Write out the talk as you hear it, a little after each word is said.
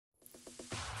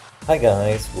Hi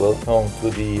guys, welcome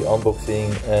to the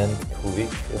unboxing and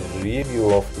quick review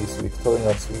of this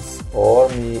Victorinox Swiss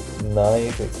Army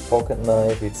knife. It's pocket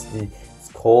knife.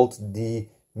 It's called the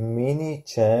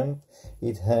MiniChamp.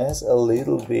 It has a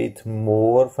little bit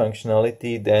more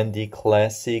functionality than the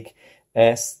classic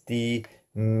SD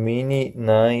mini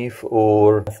knife,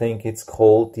 or I think it's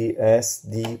called the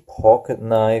SD pocket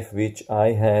knife, which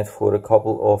I had for a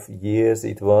couple of years.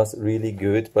 It was really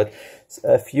good, but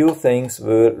a few things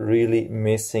were really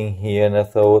missing here, and I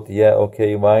thought, yeah,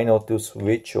 okay, why not to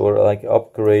switch or like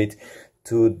upgrade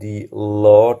to the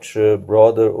larger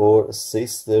brother or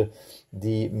sister,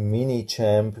 the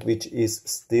MiniChamp, which is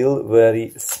still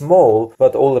very small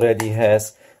but already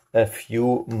has a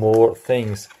few more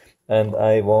things. And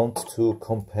I want to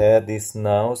compare this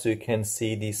now so you can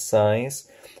see the size.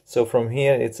 So from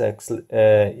here it's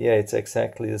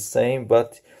exactly the same,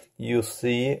 but you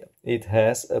see it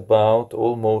has about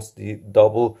almost the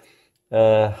double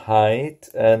height,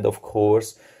 and of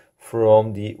course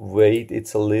from the weight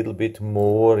it's a little bit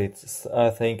more. I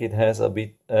think it has a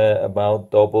bit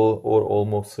about double or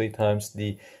almost 3 times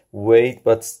the weight,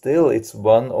 but still it's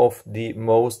one of the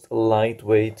most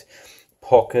lightweight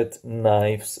pocket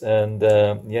knives, and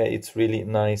yeah, it's really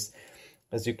nice.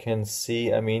 As you can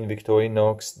see, I mean,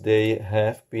 Victorinox, they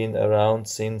have been around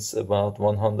since about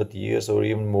 100 years or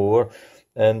even more,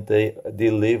 and they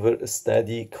deliver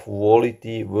steady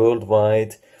quality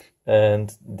worldwide,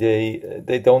 and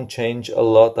they don't change a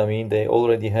lot. I mean, they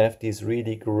already have this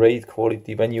really great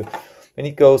quality. When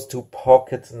it goes to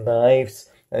pocket knives,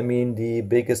 I mean, the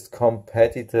biggest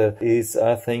competitor is,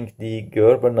 I think, the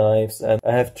Gerber knives, and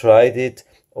I have tried it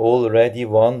already.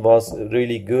 One was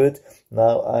really good.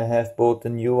 Now I have bought a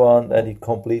new one and it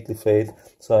completely failed.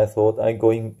 So I thought I'm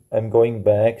going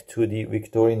back to the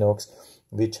Victorinox,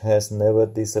 which has never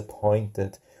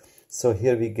disappointed. So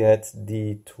here we get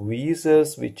the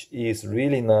tweezers, which is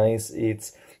really nice.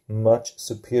 It's much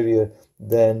superior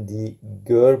than the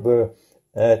Gerber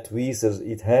tweezers.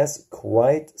 It has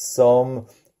quite some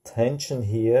tension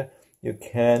here. You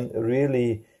can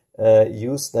really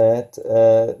use that.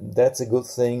 That's a good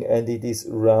thing, and it is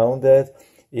rounded.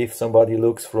 If somebody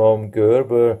looks from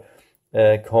Gerber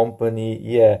company,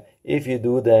 yeah, if you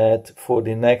do that for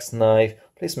the next knife,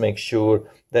 please make sure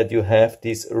that you have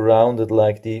this rounded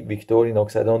like the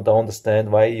Victorinox. I don't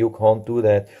understand why you can't do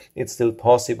that. It's still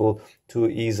possible to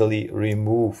easily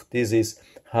remove. This is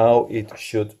how it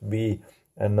should be,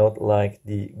 and not like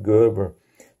the Gerber.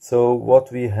 So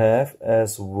what we have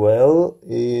as well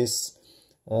is,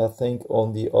 I think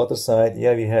on the other side,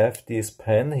 yeah, we have this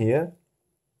pen here.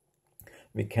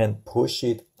 We can push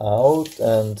it out,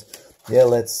 and yeah,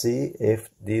 let's see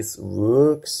if this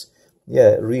works.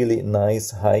 Yeah, really nice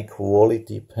high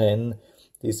quality pen.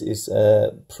 This is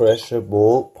a pressure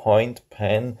ball point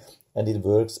pen, and it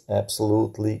works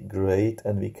absolutely great,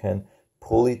 and we can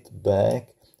pull it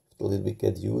back. A little bit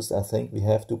get used. I think we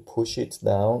have to push it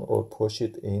down or push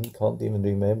it in, can't even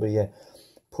remember. Yeah,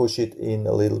 push it in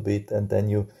a little bit and then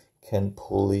you can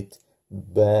pull it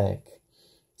back.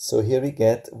 So here we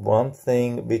get one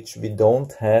thing which we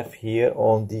don't have here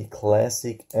on the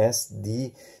classic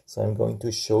SD. So I'm going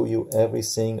to show you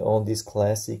everything on this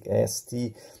classic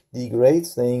SD. The great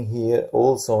thing here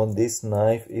also on this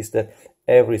knife is that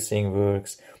everything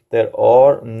works. There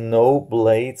are no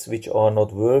blades which are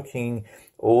not working.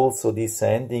 Also the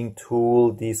sanding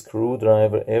tool, the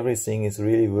screwdriver, everything is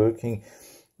really working.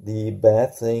 The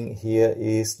bad thing here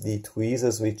is the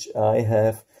tweezers, which I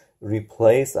have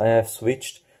replaced. I have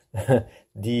switched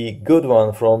the good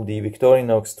one from the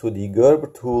Victorinox to the Gerber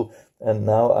tool, and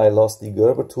now I lost the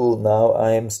Gerber tool. Now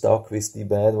I am stuck with the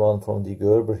bad one from the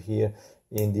Gerber here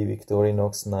in the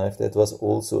Victorinox knife. That was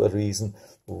also a reason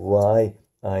why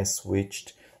I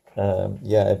switched.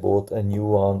 Yeah, I bought a new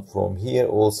one from here.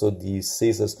 Also the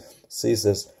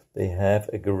scissors, they have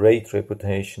a great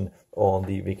reputation on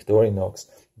the Victorinox.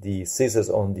 The scissors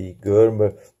on the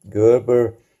Gerber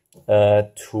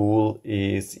tool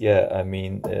is, yeah, I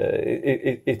mean,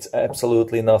 it's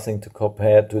absolutely nothing to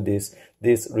compare to this.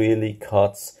 This really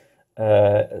cuts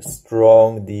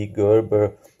strong. The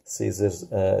Gerber scissors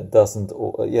doesn't,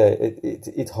 yeah,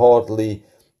 it hardly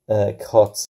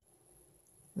cuts.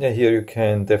 Yeah, here you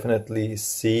can definitely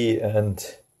see and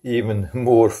even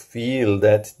more feel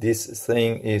that this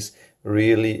thing is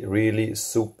really, really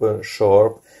super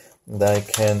sharp. And I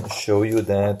can show you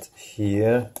that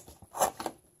here.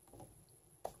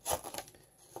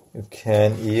 You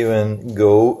can even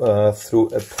go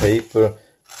through a paper.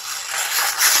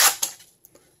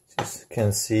 As you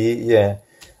can see, yeah,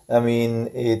 I mean,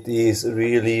 it is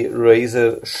really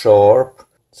razor sharp.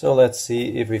 So let's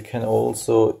see if we can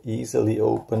also easily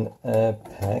open a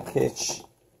package.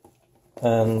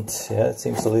 And yeah, it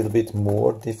seems a little bit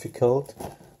more difficult,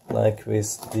 like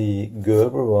with the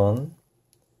Gerber one.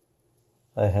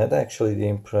 I had actually the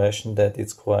impression that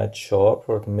it's quite sharp,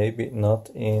 or maybe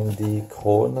not in the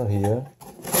corner here.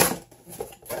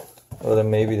 Or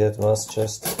maybe that was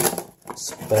just a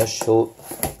special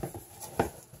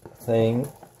thing.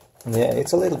 Yeah,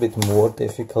 it's a little bit more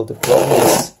difficult. The problem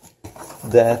is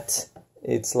that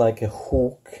it's like a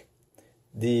hook.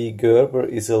 The Gerber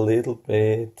is a little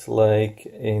bit like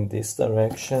in this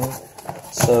direction,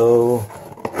 so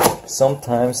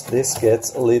sometimes this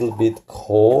gets a little bit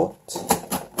caught.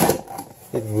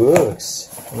 It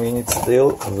works. I mean, it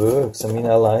still works. I mean,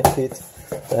 I like it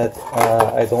that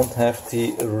I don't have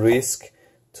the risk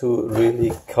to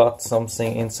really cut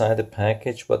something inside the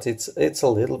package, but it's a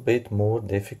little bit more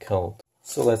difficult.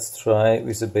 So let's try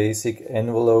with a basic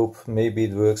envelope. Maybe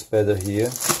it works better here.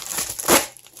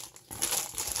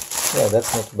 Yeah,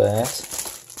 that's not bad.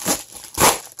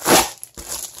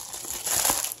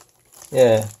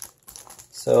 Yeah,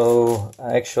 so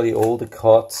actually all the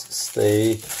cuts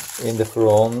stay in the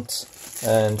front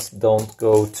and don't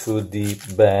go to the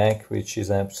back, which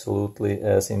is absolutely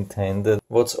as intended.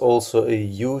 What's also a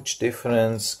huge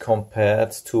difference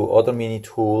compared to other mini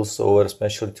tools, or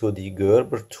especially to the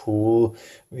Gerber tool,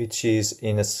 which is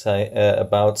in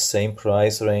about same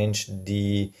price range,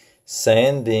 the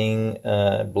sanding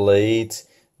blade,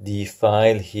 the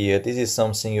file here, this is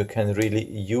something you can really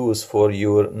use for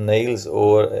your nails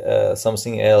or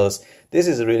something else. This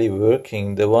is really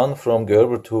working. The one from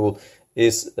Gerber tool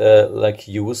is like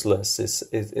useless.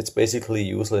 It's basically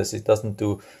useless. It doesn't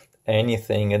do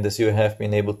anything, and as you have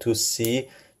been able to see,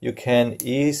 you can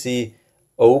easily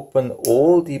open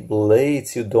all the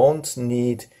blades. You don't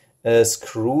need a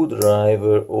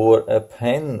screwdriver or a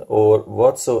pen or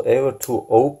whatsoever to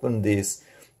open this.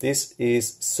 This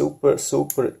is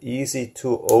super easy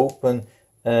to open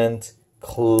and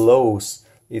close.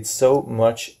 It's so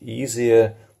much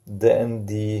easier than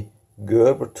the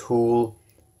Gerber tool.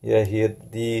 Yeah, here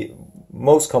the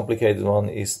most complicated one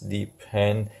is the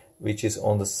pen, which is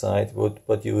on the side,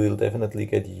 but you will definitely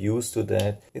get used to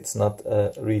that. It's not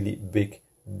a really big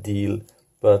deal,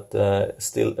 but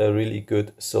still a really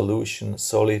good solution.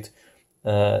 Solid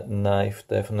knife,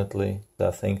 definitely.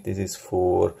 I think this is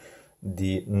for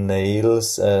the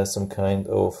nails, some kind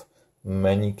of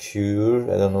manicure.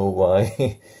 I don't know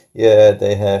why. Yeah,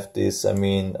 they have this. I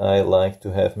mean, I like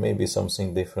to have maybe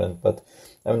something different, but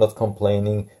I'm not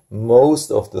complaining.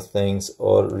 Most of the things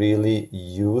are really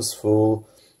useful.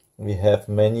 We have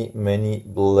many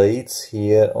blades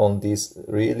here on this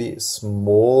really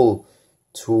small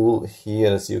tool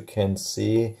here, as you can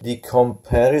see. The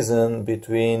comparison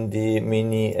between the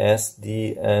Mini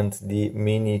SD and the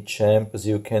MiniChamp, as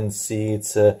you can see,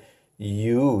 it's a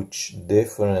huge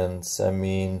difference. I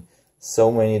mean,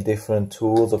 so many different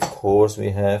tools. Of course,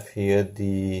 we have here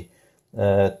the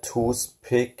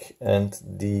toothpick and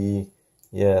the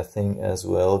thing as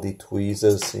well, the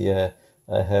tweezers. Yeah,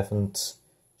 I haven't.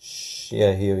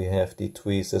 Yeah, here we have the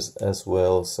tweezers as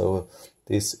well. So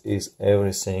this is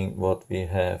everything what we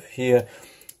have here.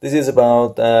 This is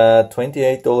about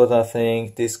 $28, I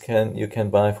think. This you can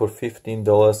buy for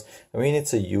 $15. I mean,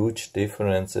 it's a huge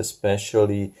difference,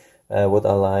 especially what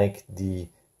I like, the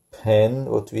pen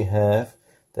what we have.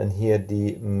 Then here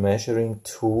the measuring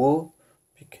tool.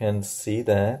 You can see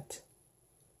that.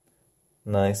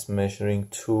 Nice measuring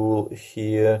tool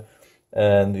here.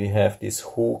 And we have this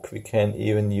hook. We can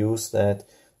even use that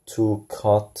to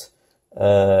cut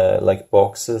like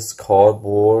boxes,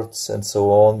 cardboards, and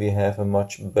so on. We have a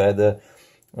much better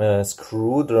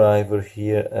screwdriver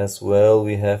here as well.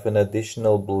 We have an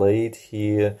additional blade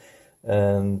here,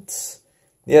 and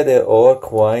yeah, there are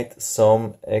quite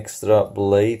some extra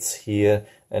blades here,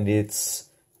 and it's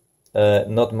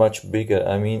not much bigger.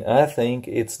 I mean, I think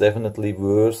it's definitely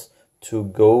worth to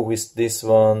go with this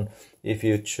one if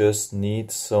you just need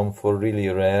some for really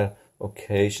rare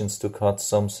occasions to cut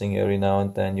something every now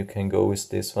and then. You can go with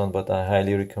this one, but I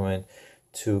highly recommend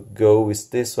to go with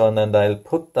this one, and I'll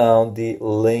put down the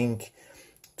link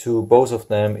to both of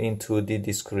them into the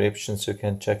description, so you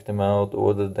can check them out,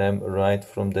 order them right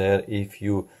from there if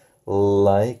you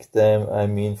like them. I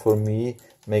mean, for me,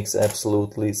 makes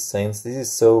absolutely sense. This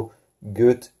is so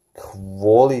good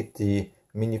quality.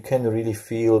 I mean, you can really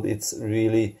feel it's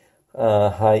really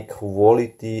high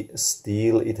quality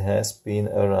steel. It has been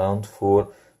around for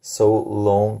so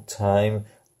long time,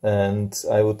 and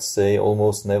I would say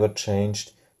almost never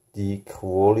changed the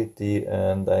quality,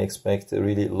 and I expect a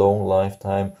really long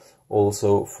lifetime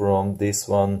also from this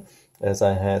one. as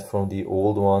I had from the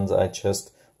old ones. I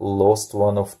just lost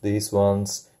one of these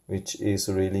ones, which is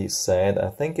really sad. I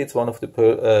think it's one of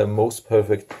the most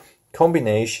perfect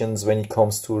combinations when it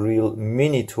comes to real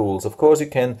mini tools. Of course, you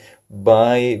can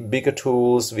buy bigger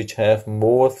tools which have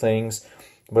more things,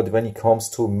 but when it comes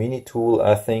to mini tool,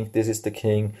 I think this is the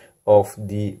king of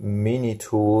the mini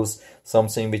tools,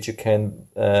 something which you can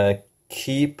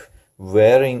keep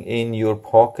wearing in your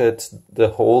pocket the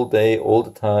whole day, all the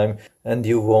time, and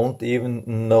you won't even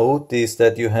notice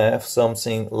that you have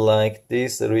something like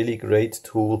this, a really great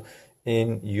tool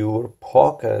in your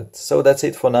pocket. So that's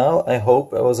it for now. I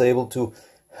hope I was able to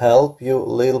help you a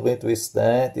little bit with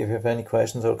that. If you have any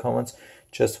questions or comments,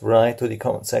 just write to the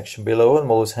comment section below.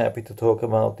 I'm always happy to talk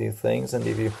about these things. And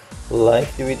if you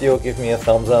like the video, give me a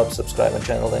thumbs up, subscribe my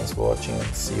channel. Thanks for watching,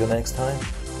 and see you next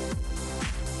time.